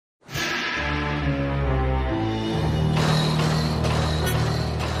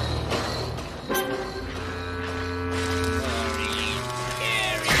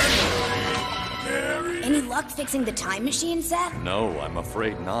fixing the time machine, Seth? No, I'm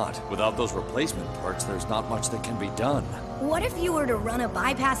afraid not. Without those replacement parts, there's not much that can be done. What if you were to run a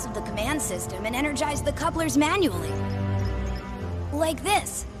bypass of the command system and energize the couplers manually? Like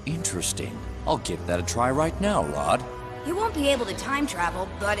this. Interesting. I'll give that a try right now, Rod. You won't be able to time travel,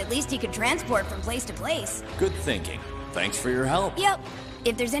 but at least you could transport from place to place. Good thinking. Thanks for your help. Yep.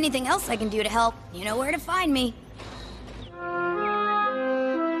 If there's anything else I can do to help, you know where to find me.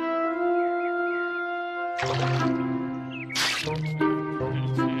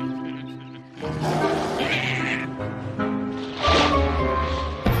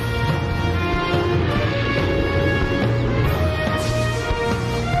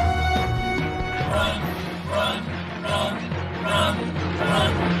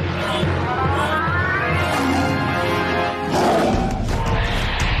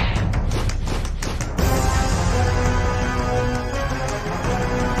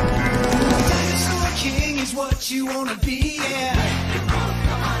 You wanna be, yeah.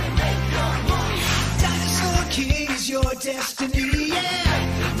 Come on and make your move. Dinosaur King is your destiny, yeah.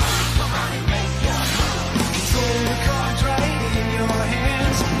 Come on and make your move. Control the cards right in your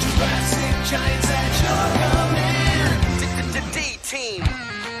hands. Jurassic giants at your command. D-Team.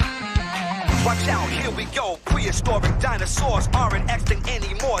 Watch out, here we go. Prehistoric dinosaurs aren't extinct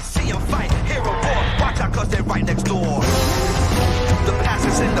anymore. See them fight, hear a roar. Watch out, cause they're right next door. The past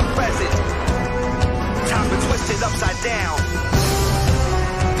is in the present. Time's been twisted upside down.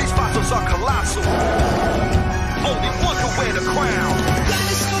 These fossils are colossal. Only one can wear the crown.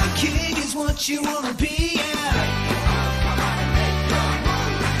 Dinosaur King is what you wanna be, yeah.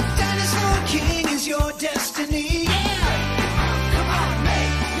 Dinosaur King is your destiny, yeah. Come on,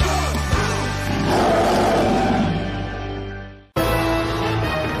 make your move.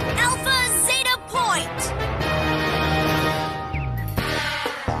 Alpha Zeta Point!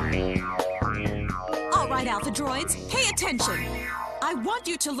 Alpha droids, pay attention. I want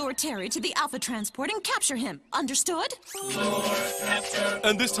you to lure Terry to the Alpha transport and capture him. Understood? Lure, capture.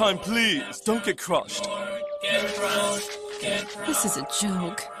 And this time, please, don't get crushed. Get crushed. Get crushed. This is a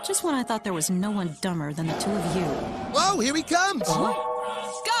joke. Just when I thought there was no one dumber than the two of you. Whoa, here he comes! Huh?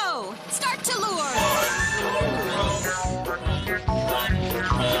 Go! Start to lure!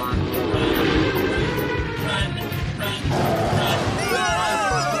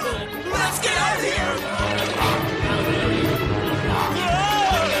 Let's get out of here!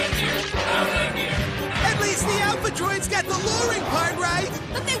 At least the Alpha droids got the luring part right!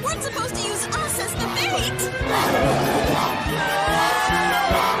 But they weren't supposed to use us as the bait!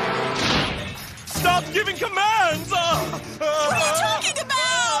 Stop giving commands! What are you talking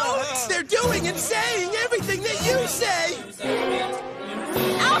about? They're doing and saying everything that you say!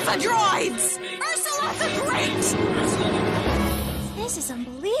 Alpha droids! Ursula the Great! This is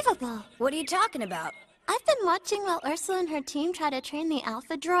unbelievable. What are you talking about? I've been watching while Ursula and her team try to train the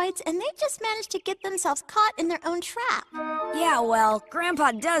Alpha droids, and they just managed to get themselves caught in their own trap. Yeah, well,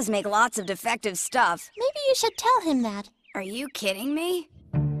 Grandpa does make lots of defective stuff. Maybe you should tell him that. Are you kidding me?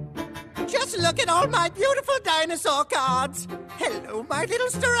 Just look at all my beautiful dinosaur cards! Hello, my little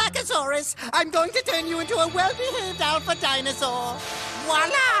Styracosaurus! I'm going to turn you into a well-behaved Alpha dinosaur!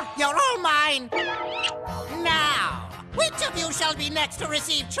 Voila! You're all mine! Now, which of you shall be next to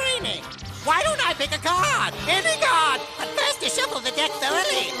receive training? Why don't I pick a card? Any card! But first you shuffle the deck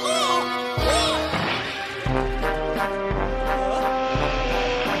thoroughly!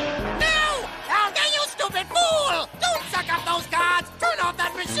 No! How can you, stupid fool! Don't suck up those cards! Turn off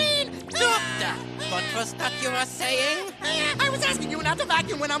that machine! What was that you were saying? I was asking you not to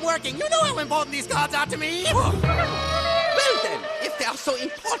vacuum when I'm working. You know how important these cards are to me. Well then, if they are so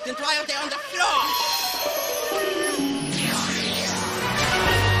important, why are they on the floor?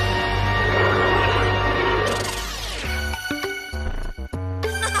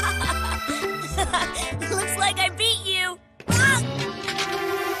 Looks like I beat you.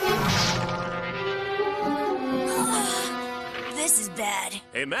 This is bad.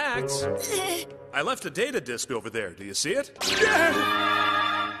 Hey, Max. I left a data disk over there. Do you see it?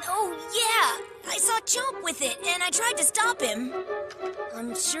 Oh, yeah. I saw Chomp with it, and I tried to stop him.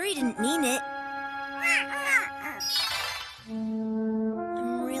 I'm sure he didn't mean it.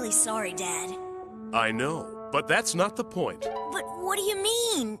 I'm really sorry, Dad. I know, but that's not the point. But what do you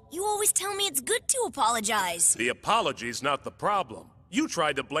mean? You always tell me it's good to apologize. The apology's not the problem. You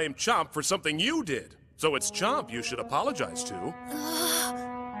tried to blame Chomp for something you did. So it's Chomp you should apologize to.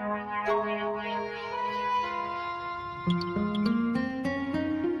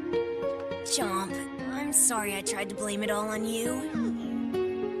 Chomp, I'm sorry I tried to blame it all on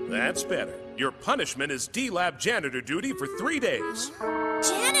you. That's better. Your punishment is D-Lab janitor duty for 3 days.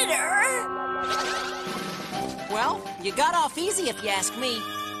 Janitor? Well, you got off easy if you ask me.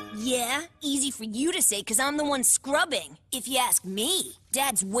 Yeah, easy for you to say because I'm the one scrubbing. If you ask me,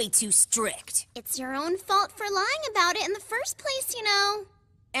 Dad's way too strict. It's your own fault for lying about it in the first place, you know.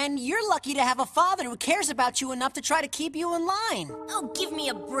 And you're lucky to have a father who cares about you enough to try to keep you in line. Oh, give me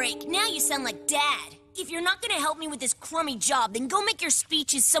a break. Now you sound like Dad. If you're not gonna help me with this crummy job, then go make your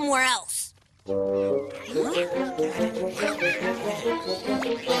speeches somewhere else.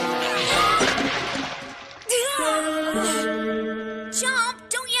 Chomp,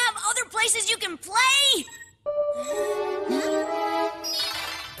 don't you have other places you can play?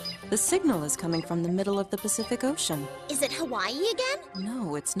 The signal is coming from the middle of the Pacific Ocean. Is it Hawaii again?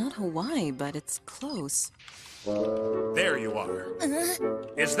 No, it's not Hawaii, but it's close. There you are.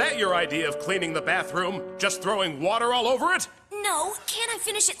 Is that your idea of cleaning the bathroom? Just throwing water all over it? No, can't I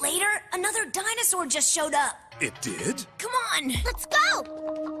finish it later? Another dinosaur just showed up. It did? Come on. Let's go!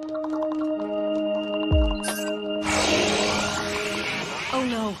 Oh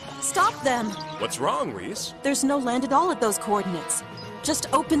no, stop them! What's wrong, Reese? There's no land at all at those coordinates. Just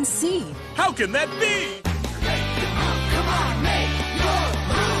open sea. How can that be? Come on, make your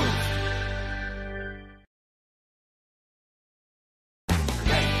move.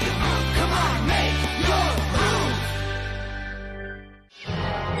 Come on, make your move.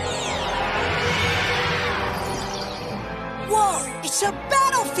 Whoa, it's a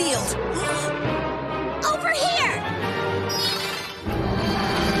battlefield! Over here!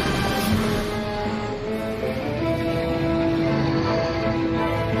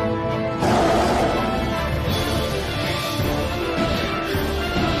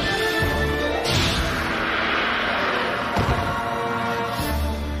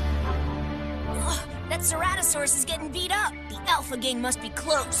 Ceratosaurus is getting beat up. The Alpha gang must be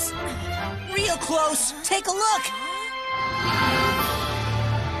close. Real close. Take a look.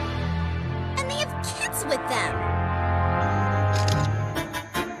 And they have kids with them.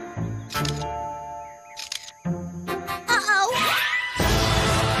 Uh-oh.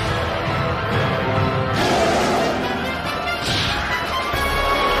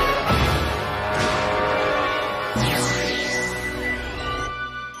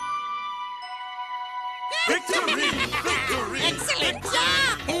 Victory! Victory! Excellent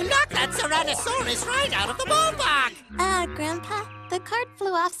job! He knocked that Ceratosaurus right out of the ballpark! Grandpa, the card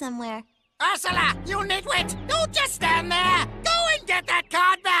flew off somewhere. Ursula, you nitwit! Don't just stand there! Go and get that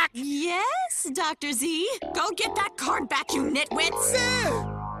card back! Yes, Dr. Z. Go get that card back, you nitwits!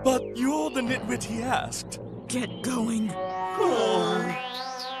 But you're the nitwit he asked. Get going. Oh.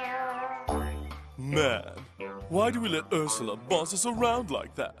 Man, why do we let Ursula boss us around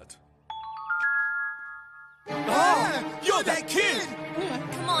like that? Oh, you're that kid!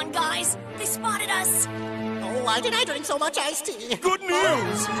 Come on, guys. They spotted us. Oh, why did I drink so much iced tea? Good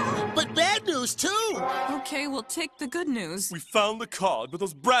news! But bad news, too! Okay, we'll take the good news. We found the card, but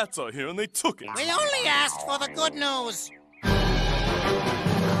those brats are here and they took it. We only asked for the good news. Oh,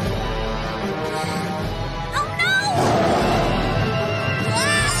 no!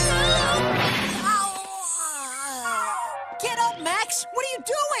 Get up, Max! What are you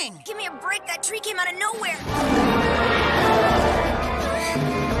doing? Give me a break. That tree came out of nowhere.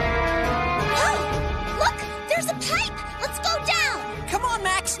 Oh, look! There's a pipe! Let's go down! Come on,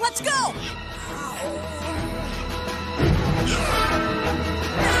 Max, let's go!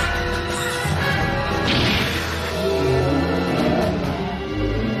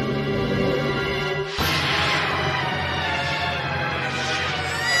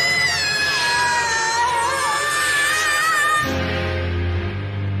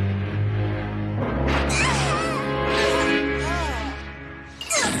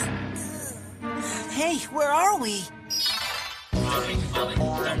 Hey, where are we? Jumping, falling,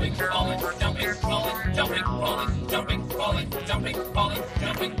 jumping, falling, jumping, falling, jumping, falling, jumping, falling, jumping, falling,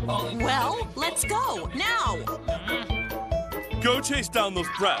 jumping, falling. Well, let's go, now! Go chase down those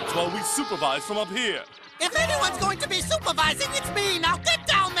brats while we supervise from up here. If anyone's going to be supervising, it's me! Now get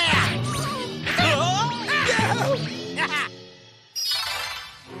down there!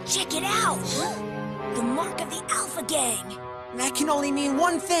 Check it out. The mark of the Alpha gang. That can only mean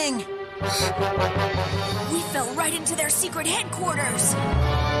one thing. We fell right into their secret headquarters.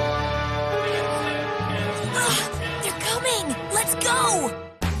 They're coming! Let's go!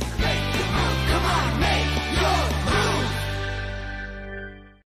 Come on, make your move.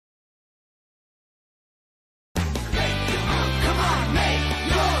 Come on, make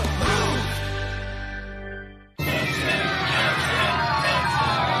your move.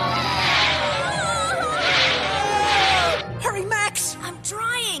 Hurry, Max! I'm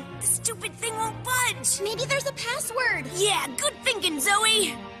trying. The stupid thing won't budge. Maybe there's a password. Yeah, good thinking,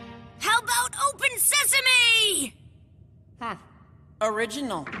 Zoe. How about open sesame?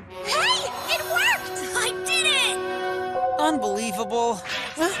 Original. Hey! It worked! I did it! Unbelievable.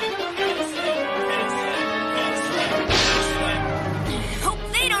 Hope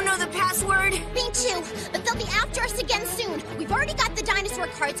they don't know the password. Me too, but they'll be after us again soon. We've already got the dinosaur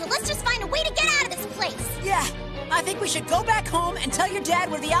card, so let's just find a way to get out of this place. Yeah, I think we should go back home and tell your dad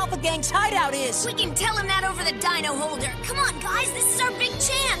where the Alpha Gang's hideout is. We can tell him that over the dino holder. Come on, guys, this is our big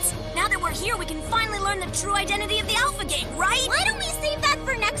chance. Now that we're here, we can finally learn the true identity of the Alpha Gang, right? Why don't we save that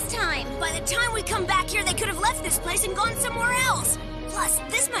for next time? By the time we come back here, they could have left this place and gone somewhere else. Plus,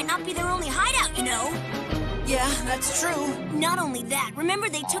 this might not be their only hideout, you know. Yeah, that's true. Not only that, remember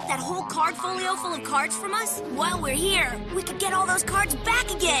they took that whole card folio full of cards from us? While we're here, we could get all those cards back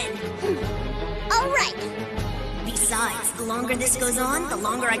again. All right. Besides, the longer this goes on, the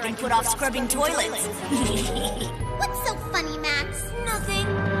longer I can put off scrubbing toilets. What's so funny, Max? Nothing.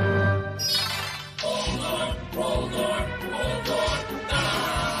 Hold on, hold on, hold on.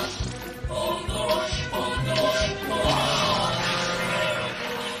 Hold on, hold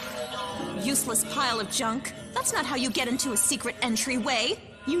on. Useless pile of junk. That's not how you get into a secret entryway.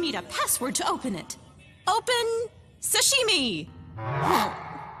 You need a password to open it. Open sashimi.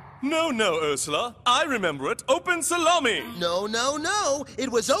 No, Ursula. I remember it. Open salami. No, no, no. It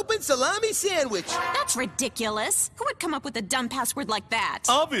was open salami sandwich. That's ridiculous. Who would come up with a dumb password like that?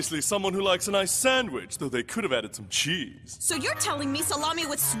 Obviously someone who likes a nice sandwich, though they could have added some cheese. So you're telling me salami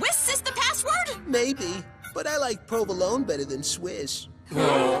with Swiss is the password? Maybe, but I like provolone better than Swiss.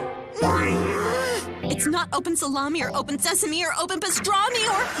 It's not open salami or open sesame or open pastrami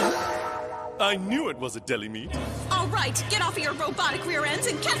or... I knew it was a deli meat. All right, get off of your robotic rear ends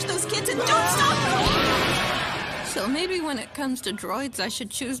and catch those kids and don't stop! So maybe when it comes to droids, I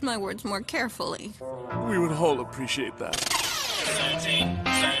should choose my words more carefully. We would all appreciate that. Searching,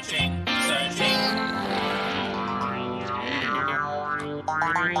 searching, searching.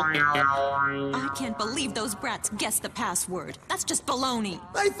 I can't believe those brats guessed the password. That's just baloney.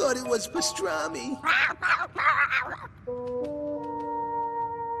 I thought it was pastrami.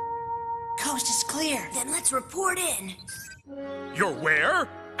 Coast is clear. Then let's report in. You're where?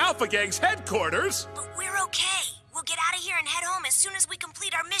 Alpha Gang's headquarters? But we're okay. We'll get out of here and head home as soon as we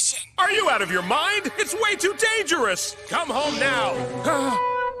complete our mission. Are you out of your mind? It's way too dangerous. Come home now.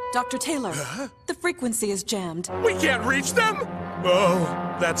 Dr. Taylor, the frequency is jammed. We can't reach them? Oh,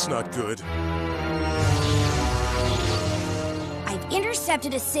 that's not good. I've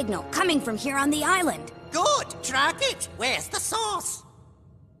intercepted a signal coming from here on the island. Good. Track it. Where's the source?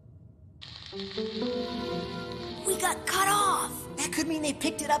 We got cut off. That could mean they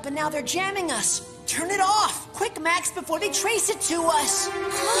picked it up and now they're jamming us. Turn it off! Quick, Max, before they trace it to us!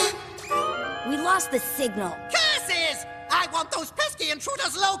 We lost the signal. Curses! I want those pesky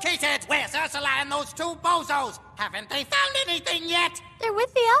intruders located! Where's Ursula and those two bozos? Haven't they found anything yet? They're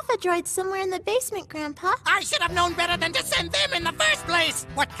with the Alpha droids somewhere in the basement, Grandpa. I should have known better than to send them in the first place!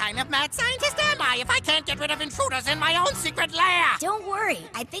 What kind of mad scientist am I if I can't get rid of intruders in my own secret lair? Don't worry.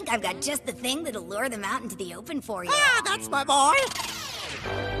 I think I've got just the thing that'll lure them out into the open for you. Ah, that's my boy!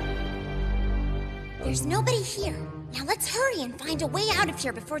 There's nobody here. Now let's hurry and find a way out of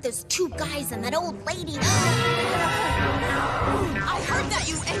here before those two guys and that old lady... I heard that,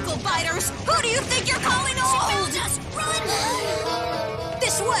 you ankle biters! Who do you think you're calling old? She found us! Run!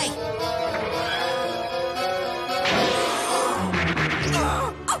 This way!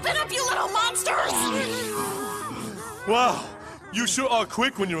 Open up, you little monsters! Wow, you sure are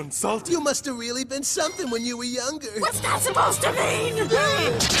quick when you're insulted. You must have really been something when you were younger. What's that supposed to mean?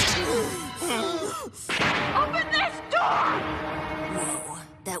 Open this door! Whoa,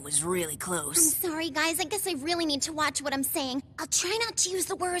 that was really I'm close. sorry, guys. I guess I really need to watch what I'm saying. I'll try not to use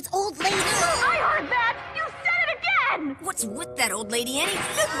the words old lady. I heard that! You said it again! What's with that old lady anyway?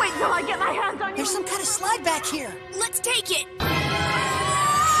 Just wait till I get my hands on you! There's some kind of slide back here. Let's take it!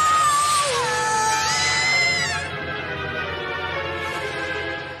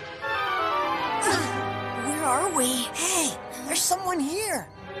 Where are we? Hey, there's someone here.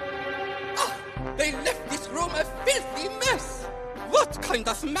 They left this room a filthy mess. What kind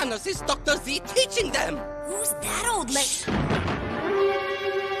of manners is Dr. Z teaching them? Who's that old lady?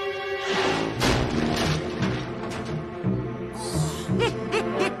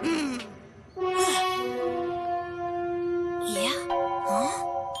 Yeah? Huh?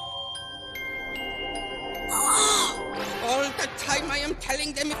 All the time I am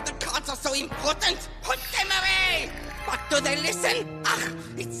telling them if the cards are so important, put them away! But do they listen? Ah,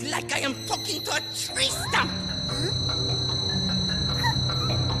 it's like I am talking to a tree stump!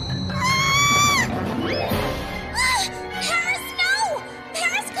 Paris, no!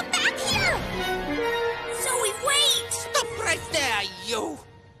 Paris, come back here! Zoe, wait! Stop right there,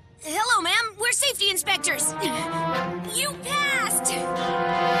 characters. You passed!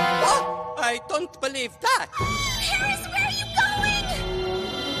 What? I don't believe that. Paris, where are you going?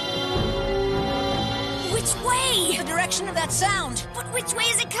 Which way? The direction of that sound. But which way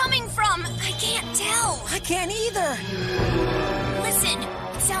is it coming from? I can't tell. I can't either. Listen,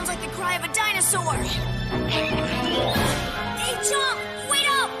 it sounds like the cry of a dinosaur. Hey, Chomp, wait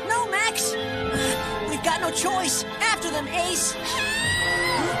up! No, Max. We've got no choice. After them, Ace.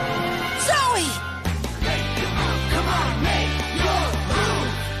 Zoe! Come on, make your move!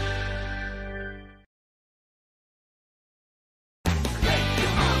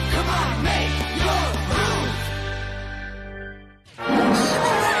 Come on, make your move!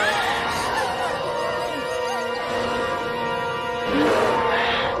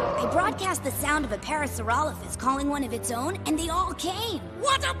 I broadcast the sound of a Parasaurolophus calling one of its own, and they all came.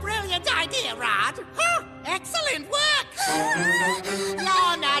 What a brilliant idea, Rod! Huh? Excellent work!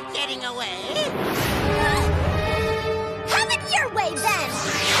 You're not getting away. Have it your way, then!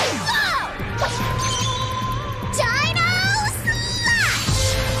 Go! Dino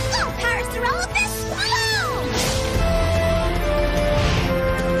Slash! Go, Parasaurolophus! Boom!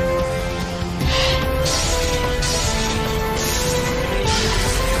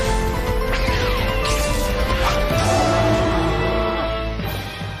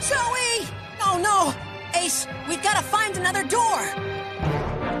 Zoe! Oh, no! Ace, we've got to find another door.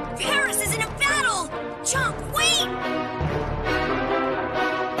 Paris is in a battle! Chomp, wait!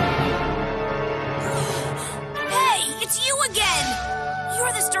 Hey, it's you again!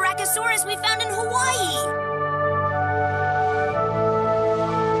 You're the Styracosaurus we found in Hawaii!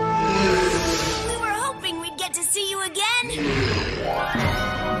 We were hoping we'd get to see you again!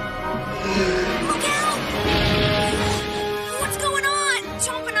 Look out! What's going on?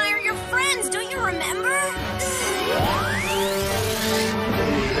 Chomp and I are your friends, don't you remember?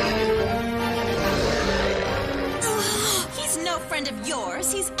 He's no friend of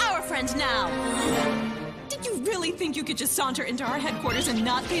yours. He's our friend now. Did you really think you could just saunter into our headquarters and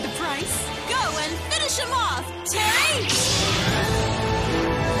not pay the price? Go and finish him off, Terry!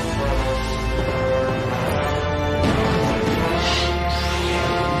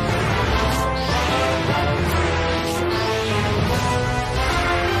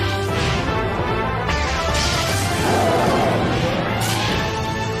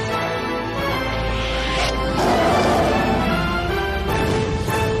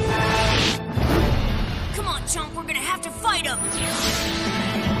 Come on, Chomp, we're gonna have to fight him!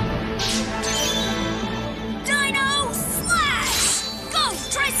 Dino Slash! Go,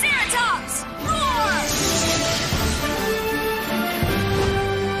 Triceratops! Roar!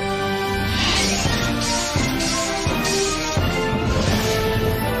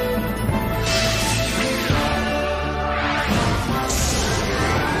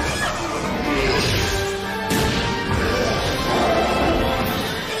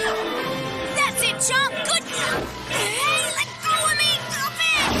 That's it, Chomp! Good! Hey, let go of me! Stop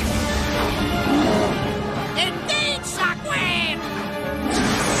it! Engage, Shockwave!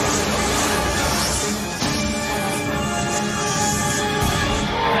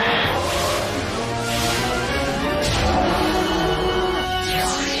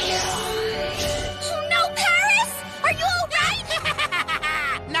 Oh no, Paris! Are you all right?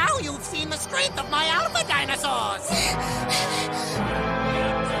 Now you've seen the strength of my alpha dinosaurs!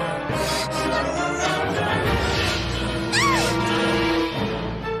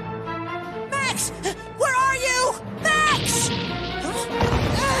 Max! Where are you? Max!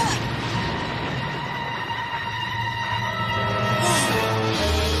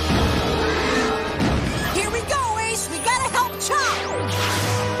 Here we go, Ace! We gotta help Chomp!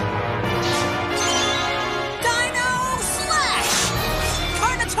 Dino Slash!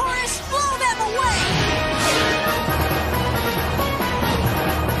 Carnotaurus, blow them away!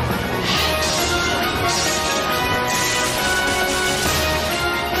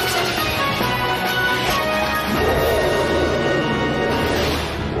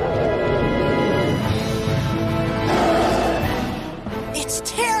 It's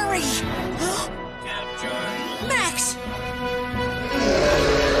Terry! Max!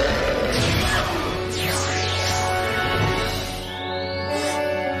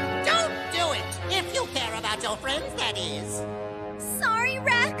 Don't do it! If you care about your friends, that is. Sorry,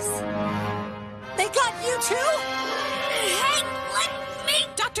 Rex. They got you too? Hey, let me...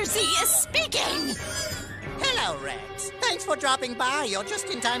 Dr. Z is speaking! Hello, Rex. Thanks for dropping by. You're just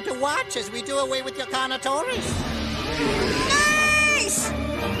in time to watch as we do away with your Carnotaurus. Nice!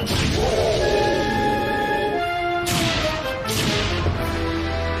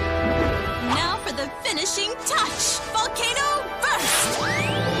 Now for the finishing touch! Volcano burst!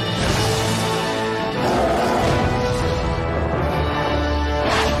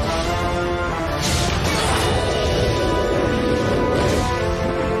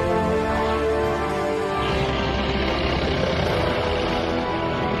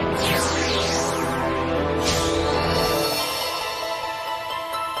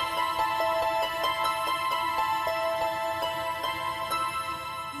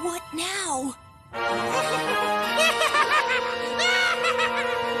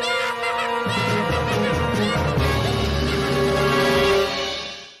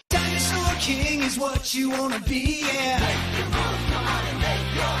 Dinosaur King is what you wanna be, yeah.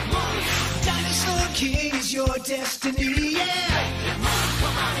 Dinosaur King is your destiny, yeah.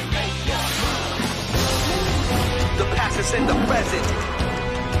 The past is in the present.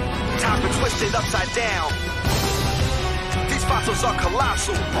 Time's been twisted upside down. These fossils are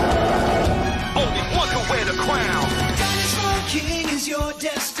colossal. Only one can wear the crown. Dinosaur King is your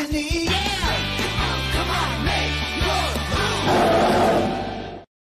destiny, yeah.